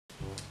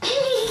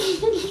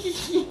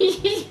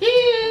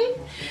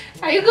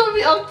Are you gonna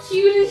be all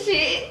cute and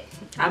shit?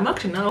 I'm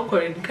actually not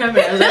awkward in the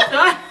camera.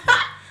 I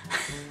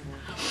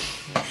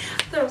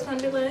thought I was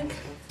sounding like,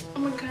 oh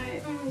my god,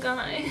 oh my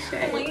god,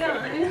 oh my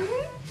god.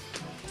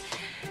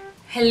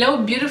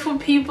 Hello beautiful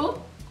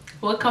people,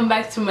 welcome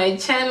back to my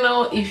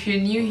channel. If you're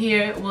new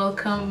here,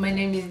 welcome. My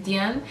name is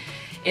Diane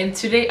and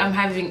today I'm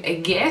having a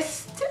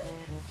guest.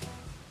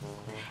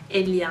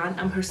 Eliane,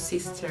 I'm her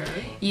sister.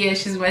 Yeah,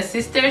 she's my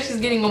sister. She's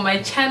getting on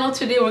my channel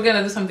today. We're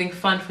gonna do something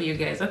fun for you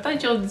guys. I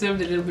thought y'all deserved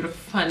a little bit of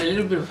fun, a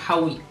little bit of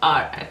how we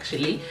are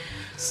actually.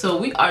 So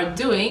we are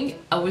doing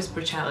a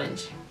whisper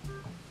challenge,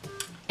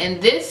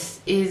 and this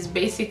is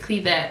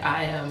basically that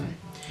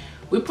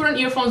we put on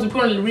earphones, we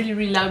put on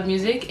really loud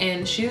music,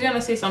 and she's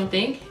gonna say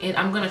something and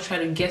I'm gonna try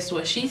to guess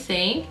what she's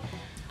saying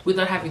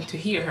without having to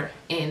hear her,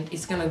 and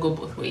it's gonna go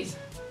both ways.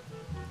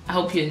 I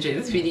hope you enjoy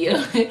this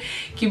video.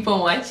 Keep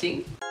on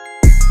watching.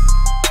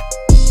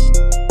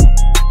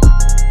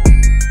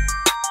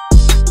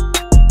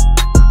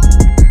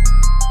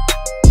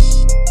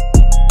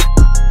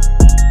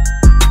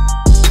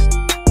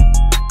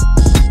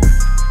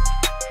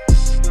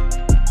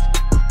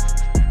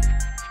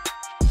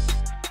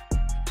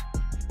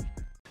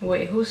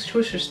 Wait, who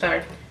should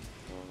start?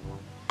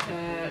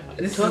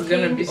 This is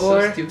gonna be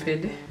so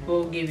stupid.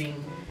 Or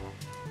giving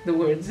The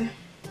words.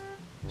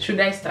 Should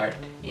I start?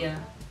 yeah.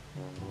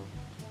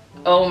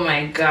 Oh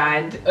my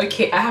god.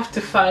 Okay, I have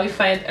to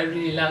find a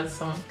really loud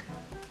song.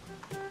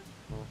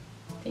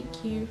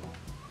 Thank you.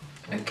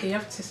 Okay, you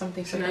have to say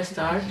something. Should I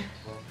start?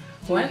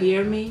 What? You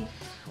hear me?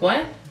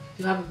 What?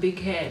 You have a big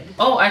head.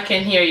 Oh, I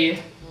can hear you.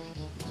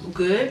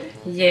 Good?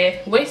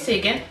 Yeah. Wait, say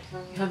again.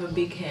 You have a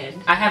big head.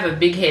 I have a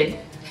big head.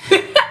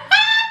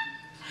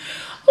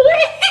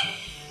 Wait,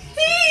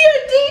 your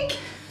dick.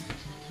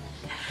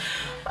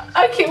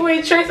 Okay,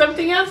 wait, try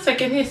something else so I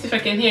can hear, see if I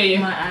can hear you.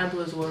 My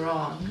eyebrows were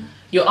wrong.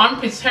 Your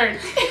armpits hurt.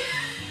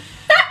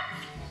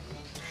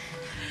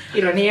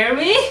 You don't hear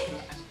me?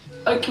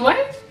 Okay,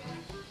 what?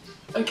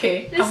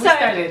 Okay, Let's I'm start.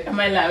 started. Am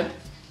I loud?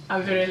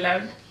 I'm very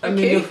loud. I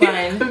mean, you're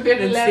fine. I'm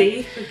very Let's loud.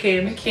 see.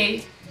 Okay.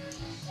 Okay.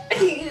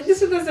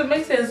 This one doesn't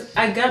make sense.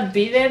 I got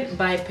beaten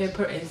by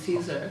pepper and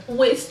Caesar.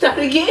 Wait, start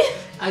again.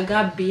 I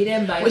got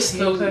beaten by Wait,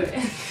 slowly.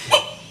 pepper.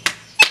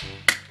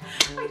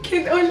 I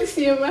can only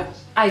see your mouth.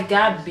 I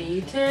got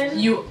beaten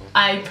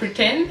I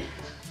pretend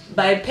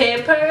by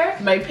pepper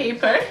my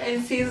paper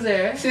and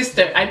Caesar.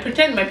 sister. I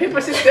pretend my paper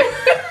sister.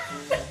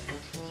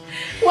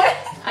 What?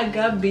 I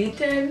got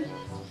beaten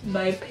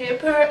by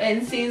pepper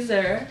and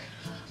Caesar.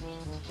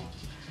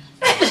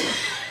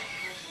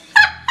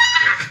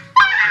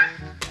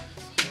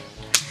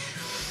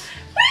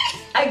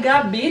 I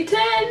got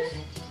beaten.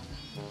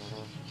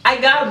 I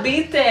got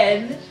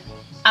beaten.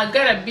 I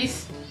gotta be.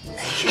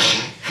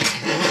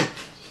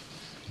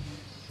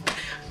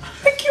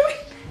 Okay, wait.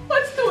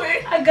 What's the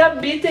word? I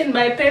got beaten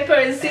by pepper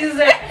and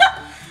Caesar.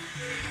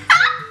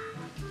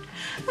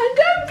 I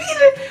got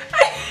beaten.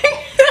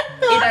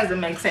 It doesn't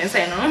make sense,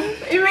 I know.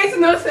 It makes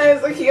no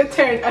sense. Okay, your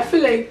turn. I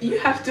feel like you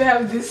have to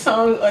have this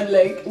song on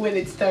like when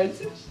it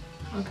starts.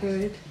 Okay,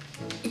 wait.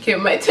 Okay,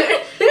 my turn.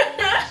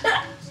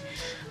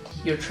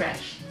 You're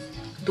trash.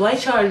 Do I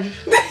charge?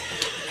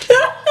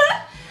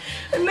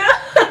 No.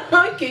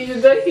 Okay,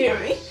 you don't hear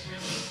me.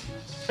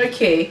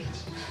 Okay.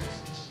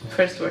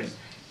 First word.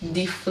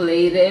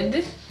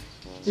 Deflated.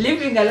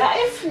 Living a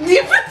life?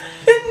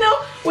 No.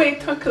 Wait,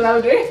 talk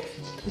louder.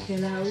 Okay,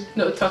 loud.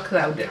 No, talk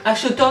louder. I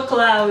should talk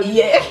loud.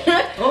 Yeah.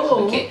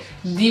 Oh. Okay.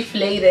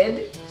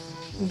 Deflated.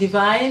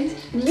 Divine.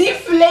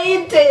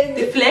 Deflated.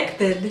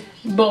 Deflected.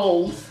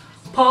 Balls.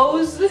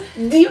 Pose.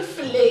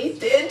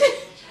 Deflated.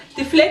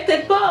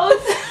 Deflected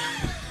pose.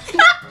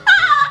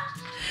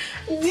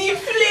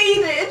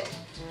 Deflated.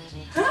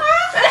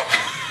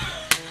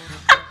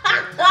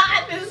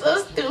 This is so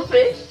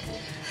stupid.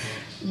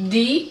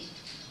 Lee.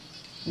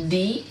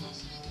 D.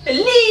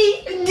 Dick.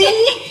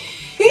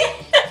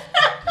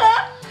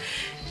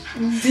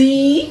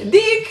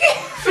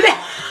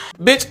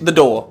 Bitch, the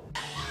door.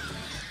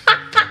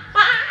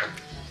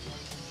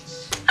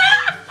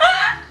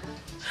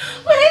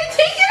 Wait,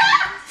 take it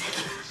out.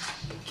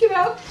 Take it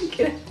out. Take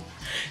it out.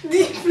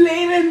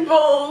 Deflated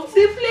balls.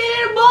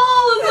 Deflated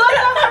balls. What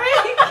the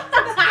freak?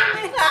 That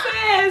makes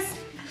sense.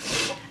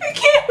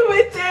 Okay,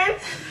 my turn.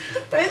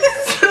 Wait, this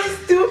is so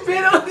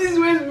stupid. All these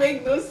words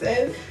make no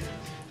sense.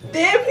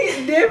 Damn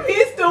it,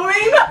 don't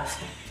make no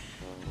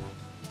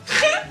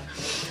sense.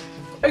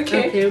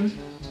 Okay.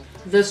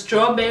 The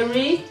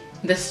strawberry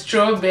The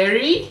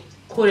strawberry.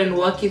 couldn't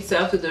walk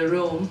itself to the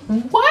room.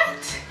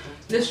 What?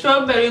 The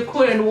strawberry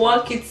couldn't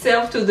walk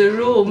itself to the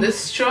room. The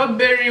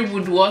strawberry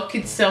would walk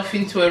itself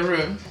into a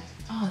room.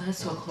 Oh,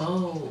 that's so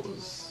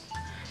close.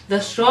 The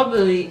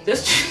strawberry. The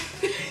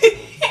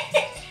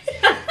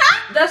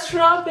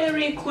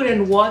strawberry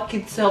couldn't walk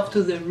itself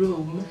to the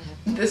room.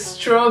 The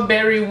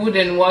strawberry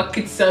wouldn't walk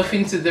itself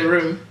into the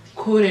room.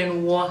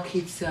 Couldn't walk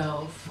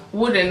itself.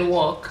 Wouldn't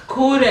walk.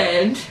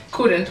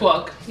 Couldn't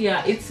walk.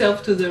 Yeah,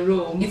 itself to the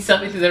room.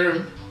 Itself into the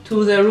room.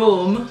 To the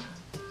room.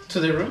 To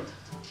the room?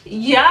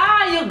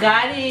 Yeah, you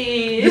got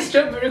it. The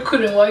strawberry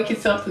couldn't walk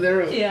itself to the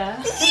room.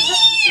 Yeah.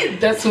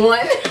 That's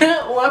one.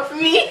 One for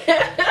me.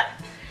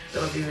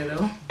 Don't be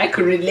little.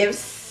 Accurate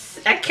lips.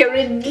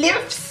 Accurate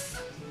lips.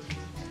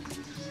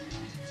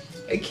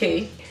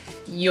 Okay.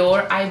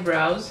 Your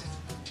eyebrows.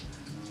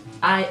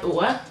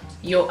 What?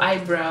 Your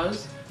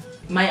eyebrows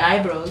My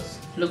eyebrows.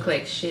 look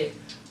like shit.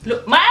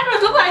 Look, my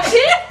eyebrows look like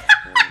shit.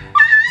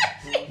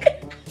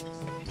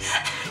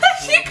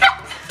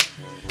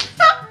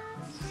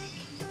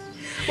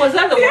 Was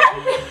that the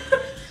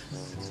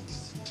one?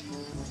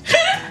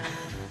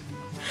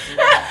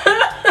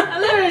 I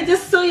literally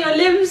just saw your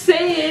lips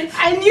say it.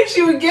 I knew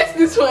she would guess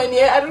this one,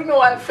 yeah. I don't know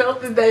why I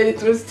felt that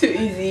it was too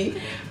easy.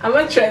 I'm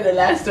gonna try the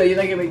last one. You're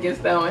not gonna guess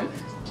that one.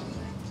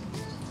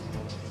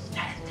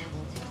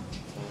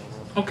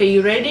 Okay,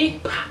 you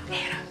ready?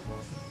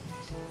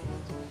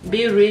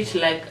 Be rich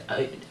like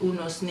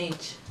Uno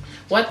snitch.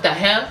 What the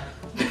hell?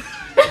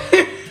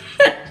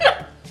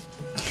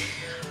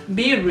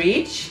 Be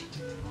rich.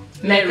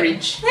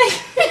 Marriage.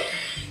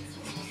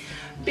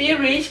 Be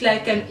rich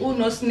like an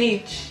Uno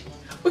snitch.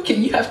 Okay,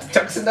 you have to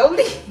talk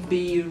slowly.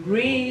 Be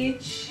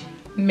rich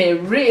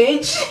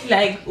Marriage.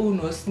 like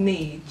Uno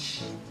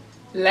snitch.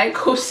 Like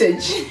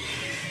sausage.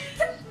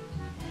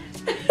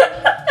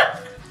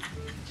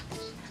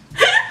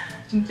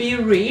 Be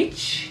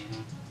rich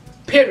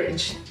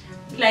Peerage.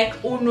 like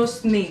Uno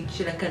snitch.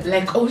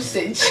 Like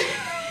sausage.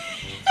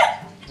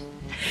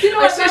 You know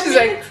I what swear that she's means?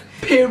 like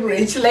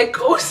peerage. Like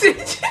sausage.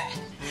 Does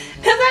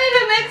that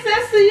even make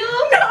sense to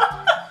you? No.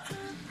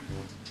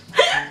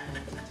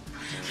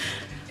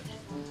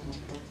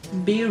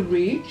 Be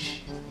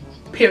rich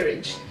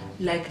Peerage.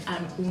 like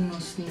an Uno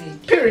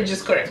snitch. Peerage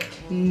is correct.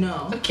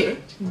 No. Okay.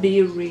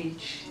 Be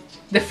rich.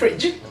 The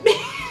fridge.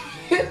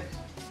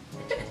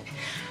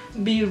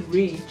 Be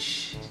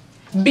rich.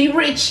 Be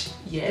rich.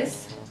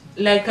 Yes.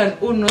 Like an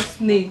Uno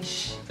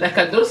snitch. Like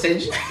a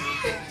dosage.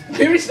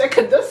 Be rich like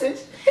a dosage.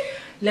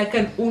 Like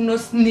an Uno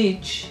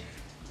snitch.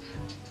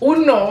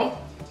 Uno.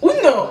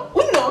 Uno.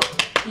 Uno.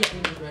 Yeah,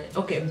 Uno's right.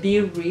 Okay,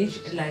 be rich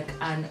like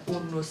an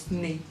Uno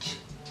snitch.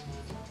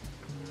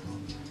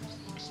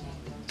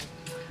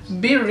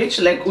 Be rich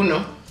like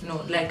Uno.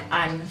 No, like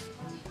an.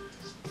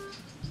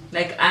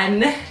 Like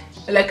an.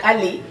 Like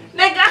Ali.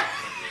 Like an.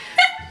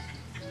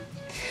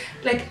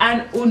 Like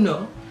an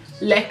Uno.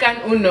 Like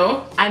an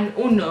Uno. An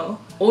Uno.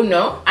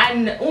 Uno.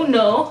 An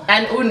Uno.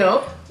 An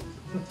Uno.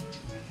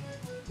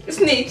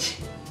 Snitch.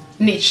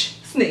 Niche.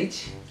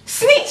 Snitch.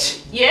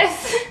 Snitch.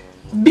 Yes.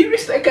 Be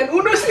rich like an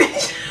Uno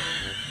snitch.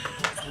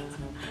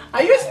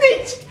 Are you a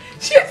snitch?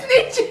 She a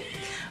snitch.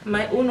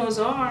 My Unos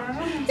are.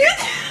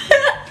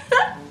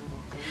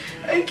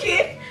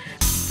 Okay.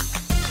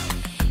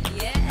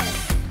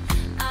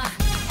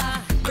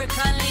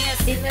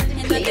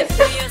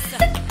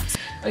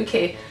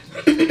 Okay.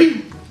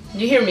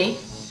 You hear me?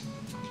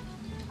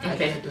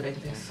 Okay. Do like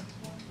this.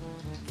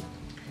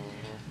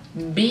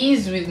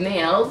 Bees with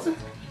nails.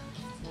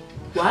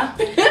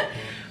 What?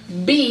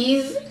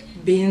 Bees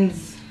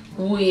Beans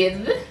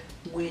with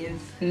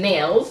with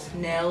nails.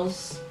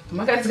 nails. Oh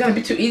my god, it's gonna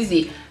be too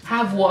easy.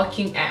 Have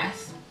walking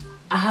ass.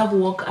 I have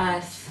walk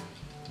ass.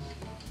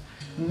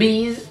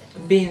 Bees.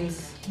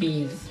 Beans.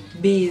 Bees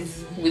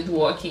Bees with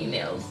walking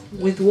nails.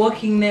 with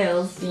walking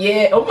nails.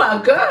 Yeah. Oh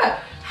my god.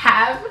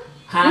 Have.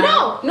 Have.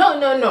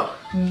 No.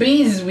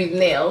 Bees with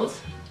nails.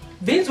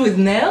 Beans with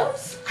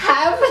nails.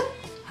 Have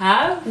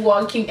Have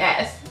walking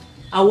ass.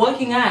 a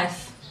walking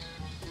ass.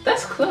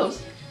 That's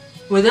close.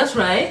 Well, that's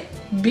right.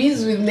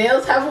 Bees with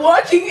nails have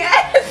walking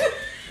ass.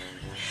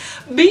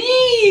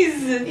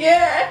 Bees.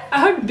 Yeah. I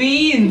heard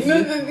beans. You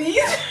know the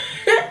bees?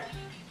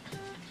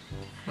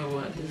 Oh,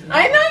 what is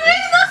I know it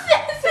makes no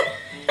sense.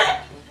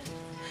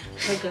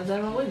 Because I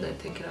don't know where did I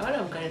take it out.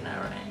 I've got it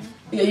now, right?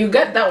 Yeah, you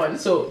got that one.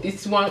 So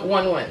it's one.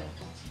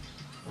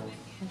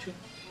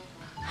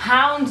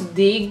 Hounds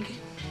dig.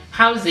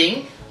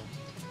 Housing.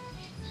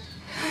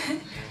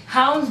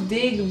 Hounds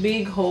dig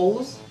big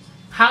holes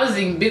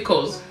Housing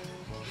because.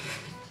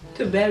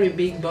 to bury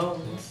big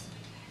bones.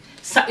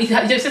 So, you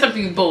said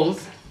something with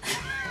balls.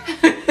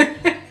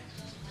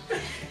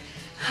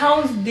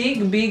 Hounds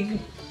dig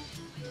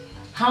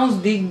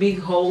big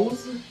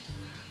holes.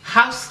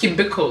 House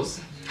cubicles.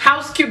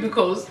 House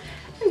cubicles.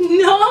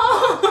 No.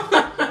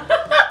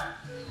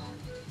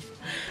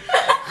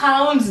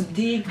 Hounds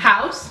dig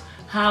House.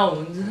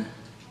 hounds.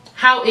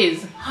 How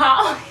is.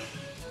 How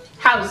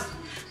House.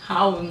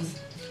 hounds.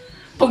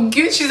 But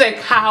good, she's like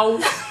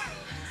house.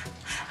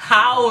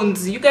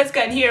 Hounds. You guys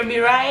can hear me,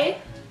 right?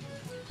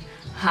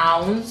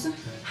 Hounds.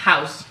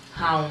 House.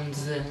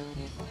 Hounds.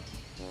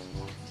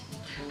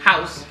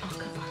 House.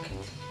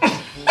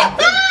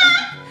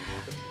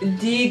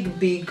 Dig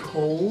big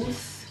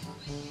holes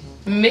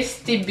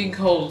Misty big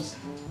holes.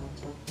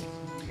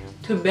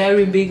 to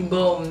bury big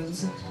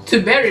bones.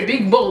 To bury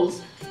big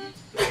balls.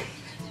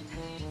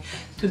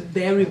 To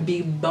bury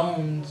big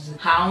bones.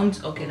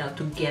 Hounds. Okay, now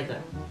together.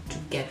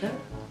 Together.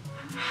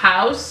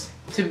 House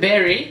to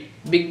bury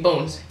big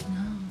bones.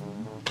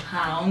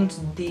 Hounds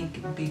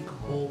dig big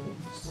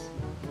holes.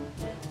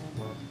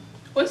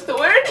 What's the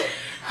word?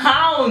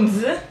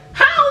 Hounds.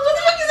 Hounds? What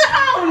the fuck is a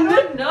hound? I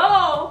don't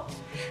know.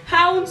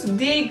 Hounds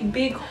dig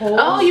big holes.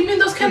 Oh, you mean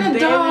those kind of bury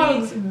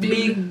dogs?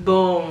 Big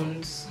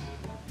bones.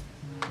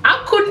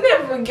 I could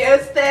never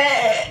guess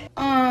that.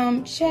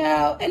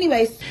 Child.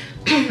 Anyways.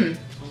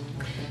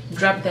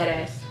 Drop that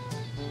ass.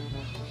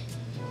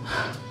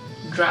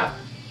 Drop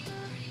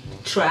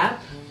Trap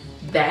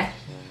that.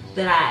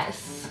 that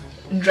ass.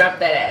 Drop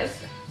that ass.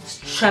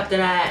 Strap that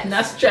ass.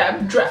 Not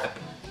strap, drop.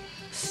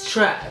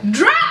 Strap.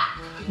 Drop!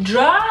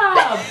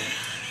 Drop.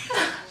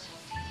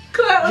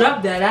 Clever.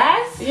 Drop that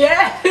ass.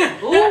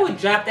 Yeah. Ooh,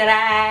 drop that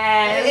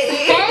ass.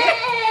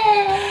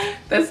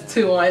 That's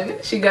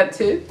 2-1. She got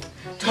 2.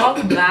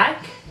 Talk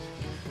back.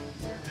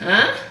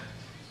 Huh?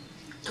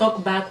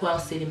 Talk back while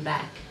sitting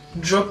back.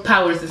 Drop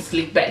powers and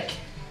slick back.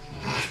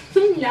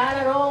 Not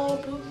at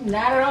all.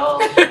 Not at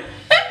all.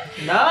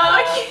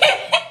 No.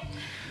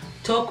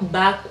 Talk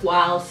back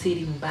while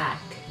sitting back.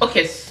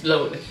 Okay,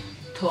 slowly.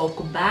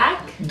 Talk back.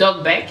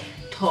 Dog back.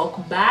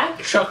 Talk back.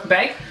 Truck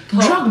back.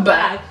 Talk Drug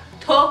back.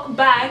 Talk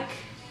back.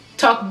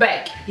 Talk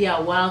back. Yeah,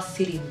 while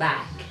sitting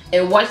back.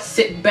 And watch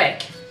sit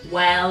back.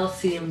 While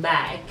sitting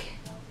back.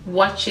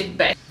 Watch it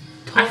back.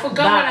 Talk I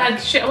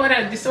forgot back. what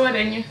I this one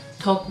and you.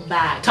 Talk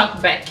back.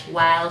 Talk back.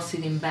 While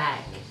sitting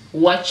back.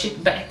 Watch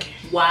it back.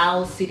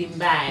 While sitting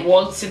back.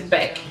 Waltz it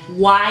back.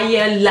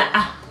 While.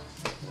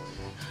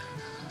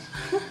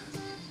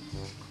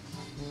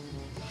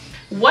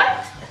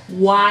 What?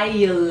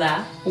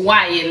 While.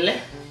 While.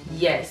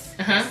 Yes.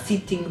 Uh-huh.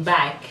 Sitting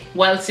back.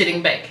 While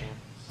sitting back.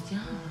 Yeah.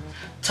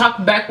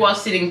 Talk back while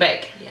sitting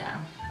back. Yeah.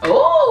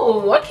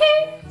 Oh,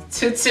 okay.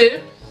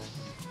 2-2.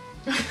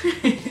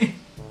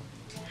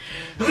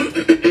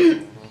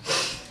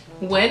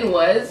 When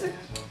was?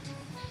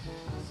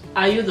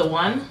 Are you the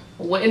one?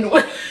 When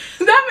was?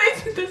 That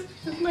makes this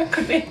not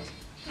connect.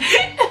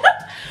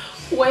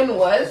 When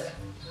was?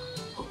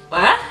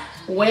 What?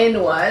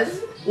 When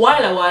was?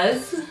 While I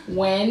was.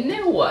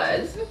 When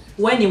was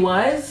When it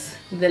was.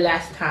 the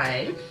last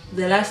time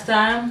The last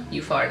time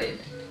you farted?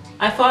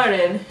 I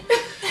farted.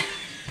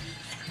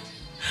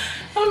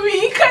 I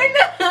mean,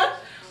 kinda.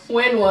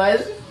 When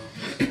was?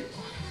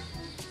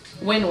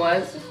 When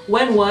was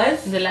When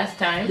was the last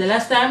time the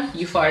last time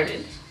you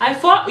farted?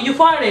 you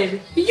farted?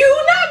 You,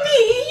 not me,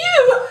 you.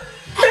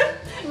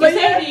 But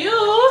said you.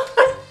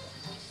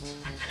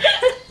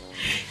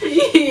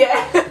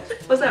 Yeah.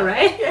 Was that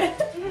right?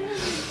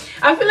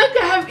 I feel like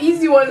I have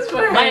easy ones for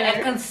her. Mine,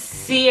 I can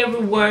see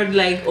every word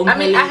like on I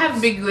mean, my I lips.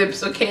 have big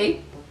lips,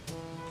 okay?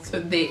 So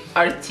they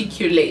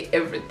articulate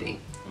everything.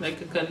 Like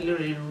I can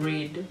literally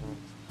read.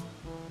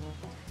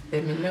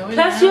 Let me know.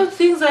 Plus now. your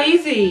things are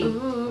easy.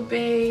 Ooh,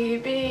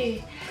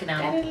 baby.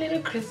 Now. Got a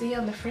little crazy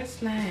on the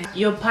first night.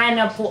 Your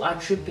pineapple are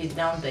tripping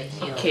down the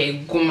hill. Okay,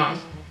 guma.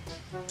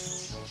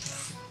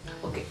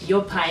 Okay.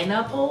 Your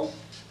pineapple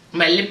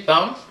My lip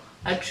balm.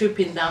 are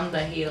tripping down the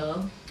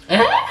hill.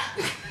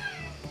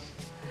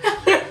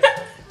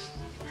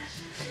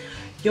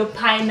 Your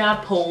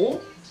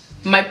pineapple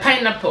My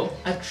pineapple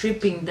are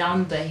tripping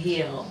down the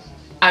hill.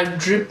 are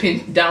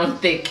dripping down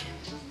thick.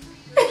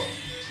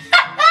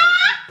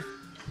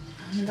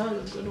 That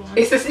was a good one.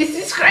 Is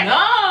this correct?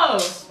 No!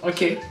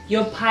 Okay.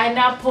 Your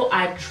pineapple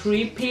are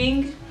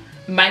tripping.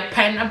 My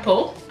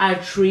pineapple Are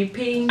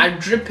tripping. are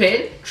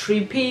dripping,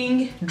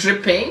 Tripping.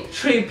 dripping,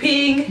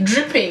 Tripping.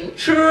 dripping,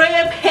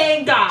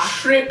 Tripping.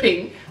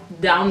 tripping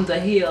Down the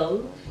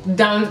hill.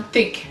 down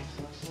thick.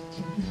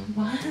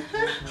 What?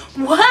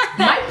 What?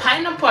 My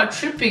pineapple are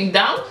tripping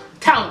down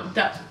town,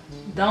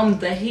 Down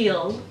the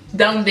hill.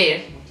 down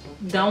there.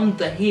 Down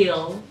the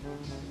hill.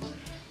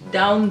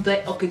 Down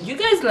the. Okay, you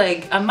guys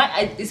like.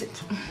 Is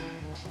it.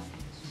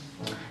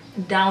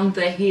 Down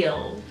the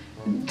hill.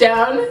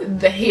 Down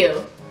the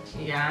hill.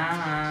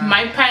 Yeah.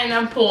 My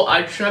pineapples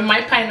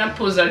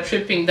are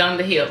tripping down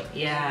the hill.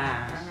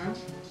 Yeah.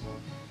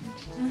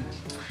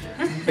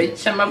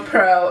 Bitch, I'm a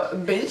pro.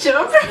 Bitch,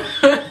 I'm a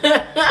pro.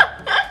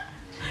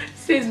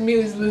 Says me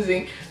who's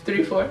losing.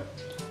 3-4.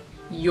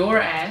 Your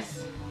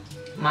ass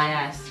My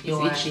ass.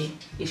 Your is ass itchy.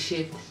 is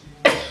shit.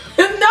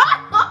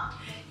 No!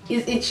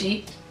 Is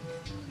itchy.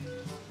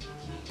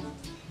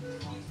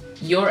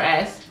 Your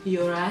ass.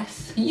 Your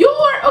ass.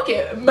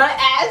 Okay, my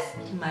ass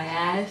My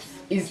ass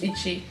is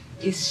itchy.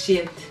 is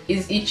shit.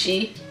 Is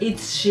itchy.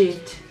 It's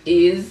shit.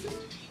 Is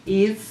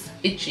Is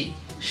itchy.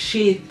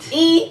 shit.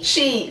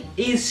 Itchy.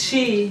 Is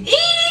she?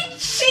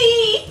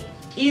 Itchy.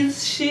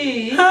 Is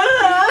she?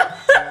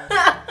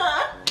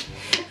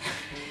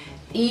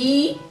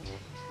 E.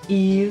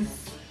 Is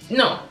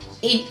No.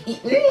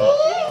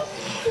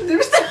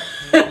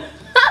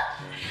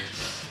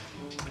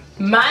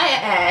 My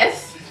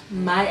ass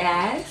my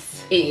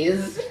ass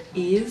is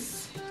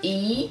is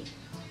E.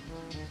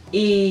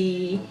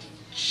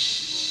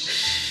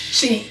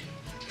 she?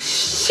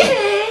 She.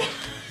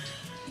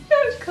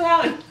 You're a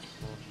clown.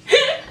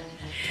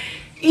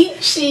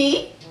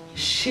 Itchy.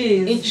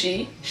 She's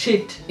Itchy.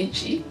 shit.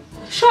 Itchy.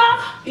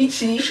 Sha.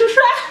 Itchy.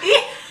 Shusha.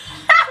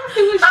 How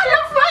the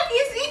fuck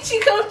is itchy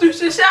come to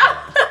Shusha?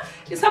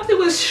 It's something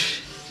with sh.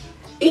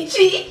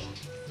 Itchy.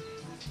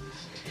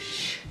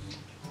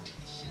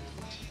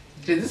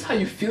 Is this how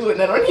you feel when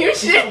I don't hear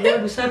shit?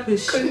 What is happening?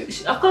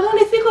 I can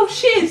only think of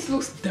shit. This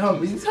looks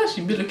dumb. Is this how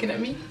she be looking at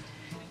me?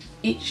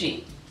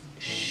 Itchy.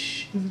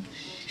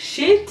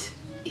 Shit.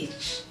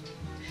 Itch.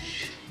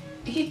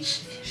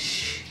 Itch.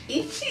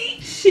 Itchy.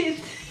 Shit.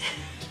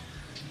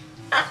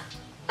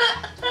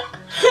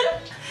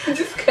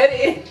 Just cut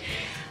it.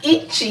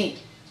 Itchy.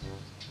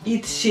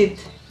 Eat shit.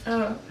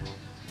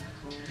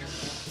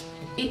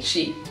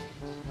 Itchy.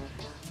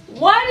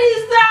 What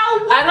is that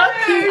word? I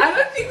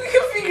don't think we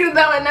can figure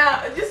that one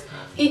out. Just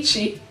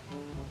itchy.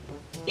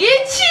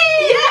 Itchy.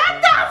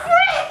 What the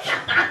frick?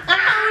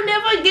 I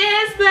never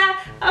guessed that.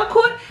 I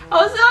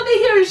was only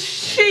hearing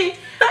shit.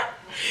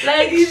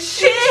 Like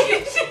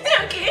shit.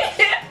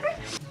 Okay.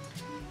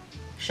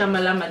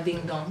 Shamalama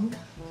ding dong.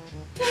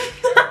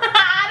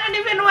 I don't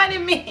even know what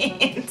it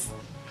means.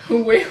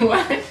 Wait,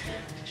 what?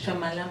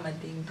 Shamalama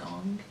ding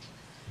dong.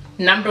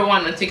 #1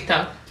 on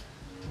TikTok.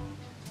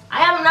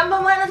 I am #1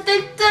 on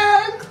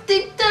TikTok.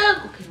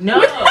 TikTok. Okay, no.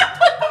 What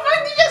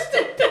did you just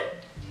do?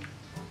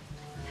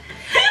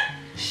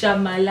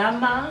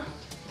 Shamalama.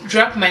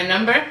 Drop my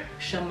number.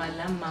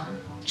 Shamalama.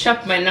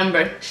 Chop my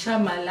number.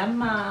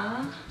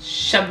 Shamalama.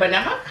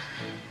 Shabanama.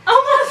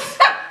 Almost.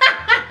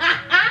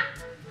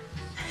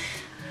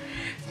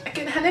 I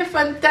can have a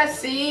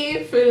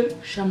fantasy film.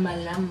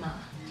 Shamalama.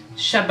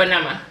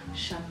 Shabanama.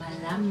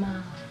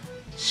 Shamalama.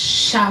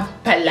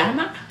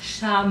 Shapalama.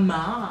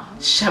 Shama.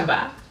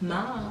 Shaba.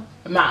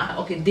 Ma.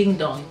 Okay, ding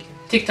dong.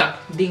 TikTok.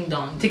 Ding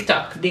dong.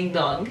 TikTok. Ding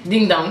dong.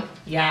 Ding dong.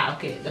 Yeah,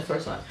 okay, the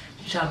first one.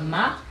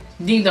 Shama.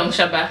 Ding dong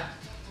shaba.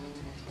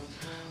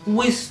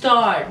 We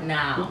start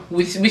now.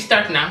 We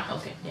start now.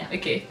 Okay, yeah.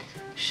 Okay.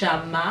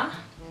 Shama.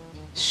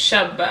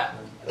 Shaba.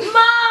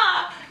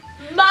 Ma.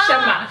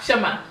 Shama.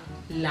 Shama.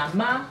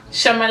 Lama.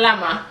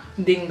 Shamalama.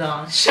 Ding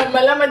dong.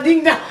 Shamalama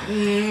ding dong.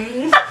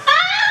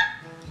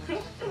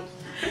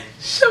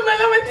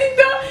 Shamalama ding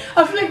dong.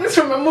 I feel like this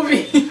from a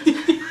movie.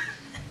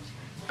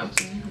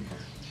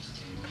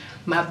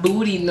 My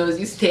booty knows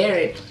you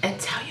staring, and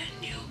tell your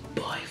new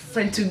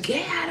boyfriend to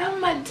get out of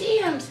my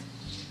DMs.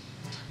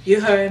 You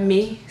heard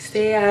me.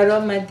 Stay out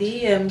of my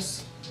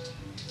DMs.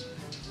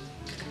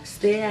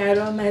 Stay out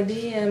of my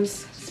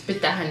DMs.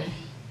 Spit that honey.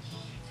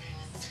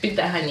 Spit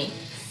that honey.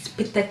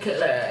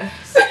 Spectacular.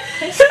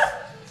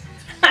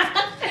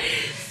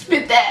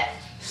 Spit that.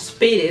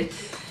 Spit it.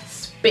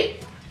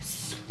 Spit.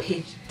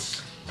 Spit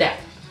That.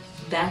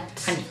 that.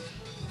 Honey.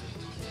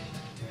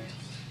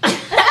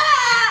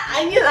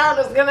 I knew that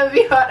was gonna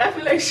be hard. I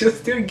feel like she'll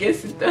still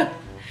guess it though.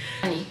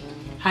 Honey.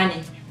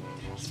 Honey.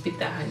 Spit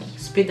that honey.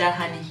 Spit that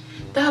honey.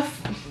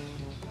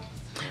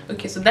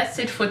 Okay, so that's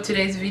it for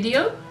today's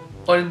video,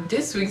 or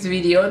this week's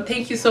video.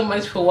 Thank you so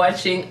much for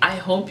watching. I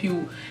hope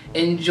you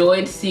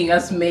enjoyed seeing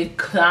us make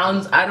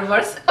clowns out of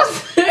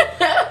ourselves.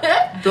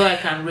 Though I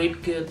can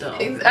read good though.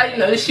 I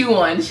know she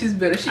won. She's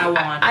better. I won.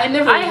 I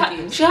never win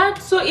games. She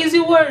had so easy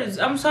words.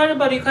 I'm sorry,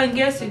 but you can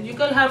guess it. You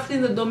can have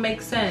things that don't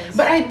make sense.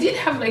 But I did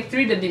have like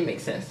 3 that didn't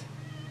make sense.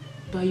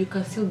 But you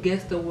can still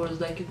guess the words.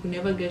 Like you could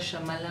never guess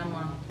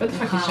shamalama. What the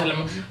fuck is Hound.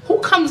 Shamalama? Who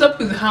comes up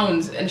with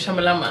hounds and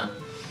Shamalama?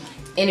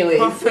 Anyways.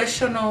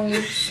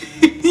 Professionals.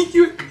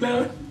 You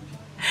clown.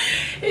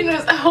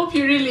 Anyways, I hope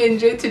you really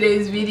enjoyed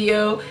today's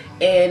video,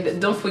 and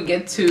don't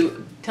forget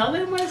to tell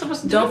them what I'm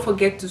supposed to do. Don't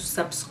forget to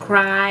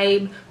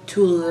subscribe,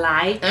 to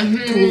like,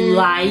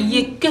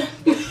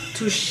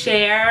 to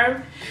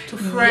share to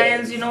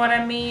friends. Yes. You know what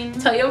I mean?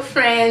 Tell your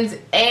friends,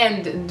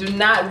 and do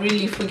not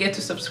really forget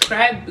to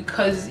subscribe,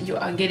 because you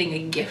are getting a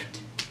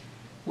gift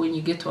when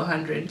you get to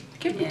 100.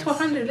 Get me to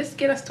 100. Let's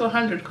get us to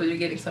 100, because you're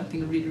getting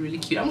something really, really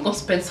cute. I'm gonna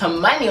spend some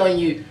money on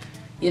you,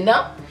 you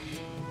know?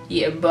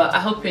 Yeah, but I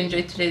hope you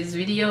enjoyed today's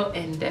video,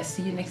 and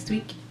see you next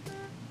week.